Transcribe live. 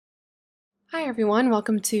Hi everyone,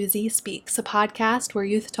 welcome to Z Speaks, a podcast where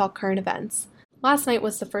youth talk current events. Last night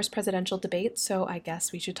was the first presidential debate, so I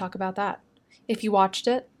guess we should talk about that. If you watched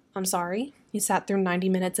it, I'm sorry. You sat through 90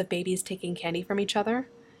 minutes of babies taking candy from each other.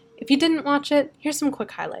 If you didn't watch it, here's some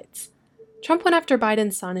quick highlights. Trump went after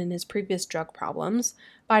Biden's son in his previous drug problems.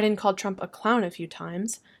 Biden called Trump a clown a few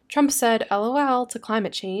times. Trump said LOL to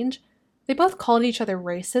climate change. They both called each other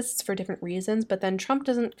racists for different reasons, but then Trump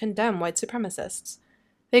doesn't condemn white supremacists.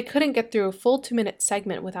 They couldn't get through a full 2-minute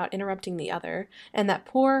segment without interrupting the other, and that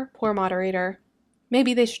poor moderator.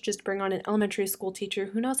 Maybe they should just bring on an elementary school teacher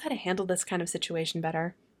who knows how to handle this kind of situation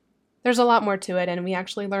better. There's a lot more to it, and we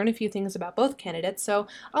actually learn a few things about both candidates, so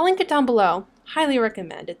I'll link it down below. Highly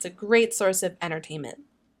recommend. It's a great source of entertainment.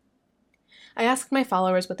 I asked my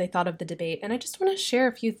followers what they thought of the debate, and I just want to share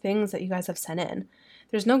a few things that you guys have sent in.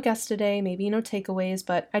 There's no guest today, maybe no takeaways,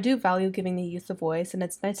 but I do value giving the youth a voice, and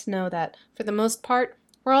it's nice to know that, for the most part,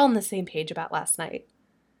 we're all on the same page about last night.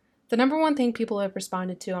 The number one thing people have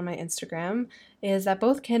responded to on my Instagram is that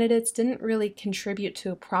both candidates didn't really contribute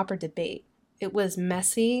to a proper debate. It was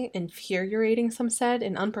messy, infuriating, some said,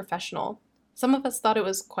 and unprofessional. Some of us thought it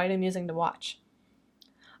was quite amusing to watch.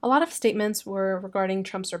 A lot of statements were regarding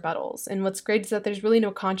Trump's rebuttals, and what's great is that there's really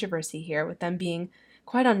no controversy here, with them being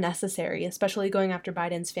quite unnecessary, especially going after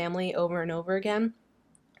Biden's family over and over again.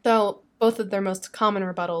 Though both of their most common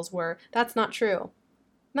rebuttals were, "That's not true."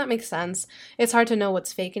 That makes sense. It's hard to know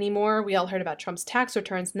what's fake anymore. We all heard about Trump's tax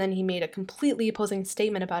returns, and then he made a completely opposing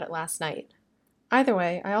statement about it last night. Either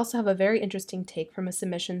way, I also have a very interesting take from a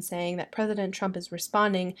submission saying that President Trump is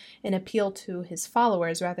responding in appeal to his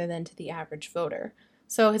followers rather than to the average voter.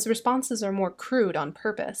 So his responses are more crude on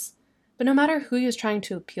purpose. But no matter who he was trying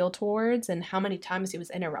to appeal towards and how many times he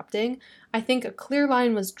was interrupting, I think a clear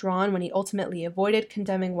line was drawn when he ultimately avoided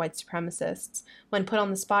condemning white supremacists. When put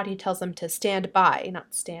on the spot, he tells them to stand by,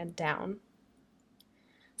 not stand down.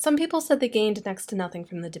 Some people said they gained next to nothing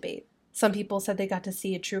from the debate. Some people said they got to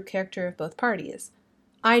see a true character of both parties.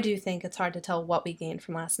 I do think it's hard to tell what we gained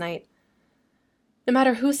from last night. No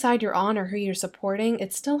matter whose side you're on or who you're supporting,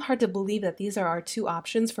 it's still hard to believe that these are our two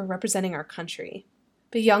options for representing our country.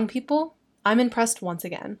 But young people, I'm impressed once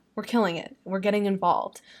again. We're killing it. We're getting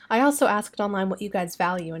involved. I also asked online what you guys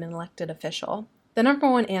value in an elected official. The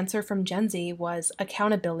number one answer from Gen Z was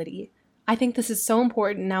accountability. I think this is so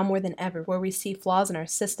important now more than ever, where we see flaws in our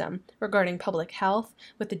system regarding public health,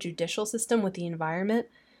 with the judicial system, with the environment.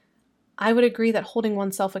 I would agree that holding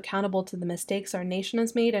oneself accountable to the mistakes our nation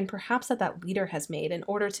has made and perhaps that leader has made in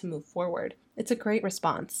order to move forward. It's a great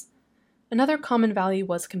response. Another common value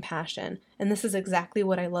was compassion, and this is exactly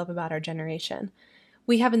what I love about our generation.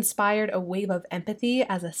 We have inspired a wave of empathy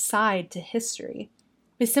as a side to history.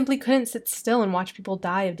 We simply couldn't sit still and watch people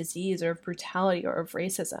die of disease or of brutality or of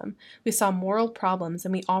racism. We saw moral problems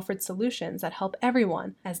and we offered solutions that help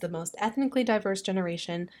everyone as the most ethnically diverse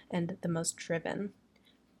generation and the most driven.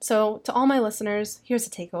 So, to all my listeners, here's a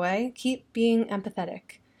takeaway. Keep being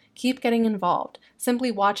empathetic. Keep getting involved.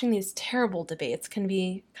 Simply watching these terrible debates can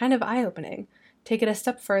be kind of eye-opening. Take it a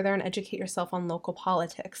step further and educate yourself on local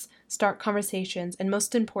politics. Start conversations, and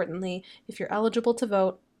most importantly, if you're eligible to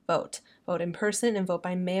vote, vote. Vote in person and vote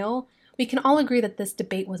by mail. We can all agree that this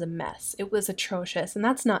debate was a mess. It was atrocious, and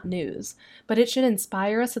that's not news. But it should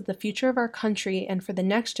inspire us that the future of our country and for the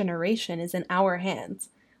next generation is in our hands.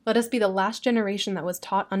 Let us be the last generation that was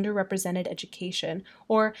taught underrepresented education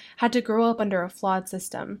or had to grow up under a flawed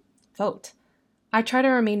system. Vote. I try to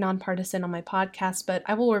remain nonpartisan on my podcast, but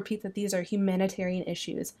I will repeat that these are humanitarian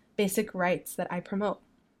issues, basic rights that I promote.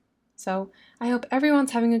 So, I hope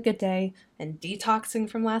everyone's having a good day and detoxing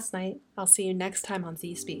from last night. I'll see you next time on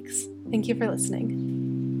Z Speaks. Thank you for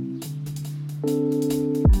listening.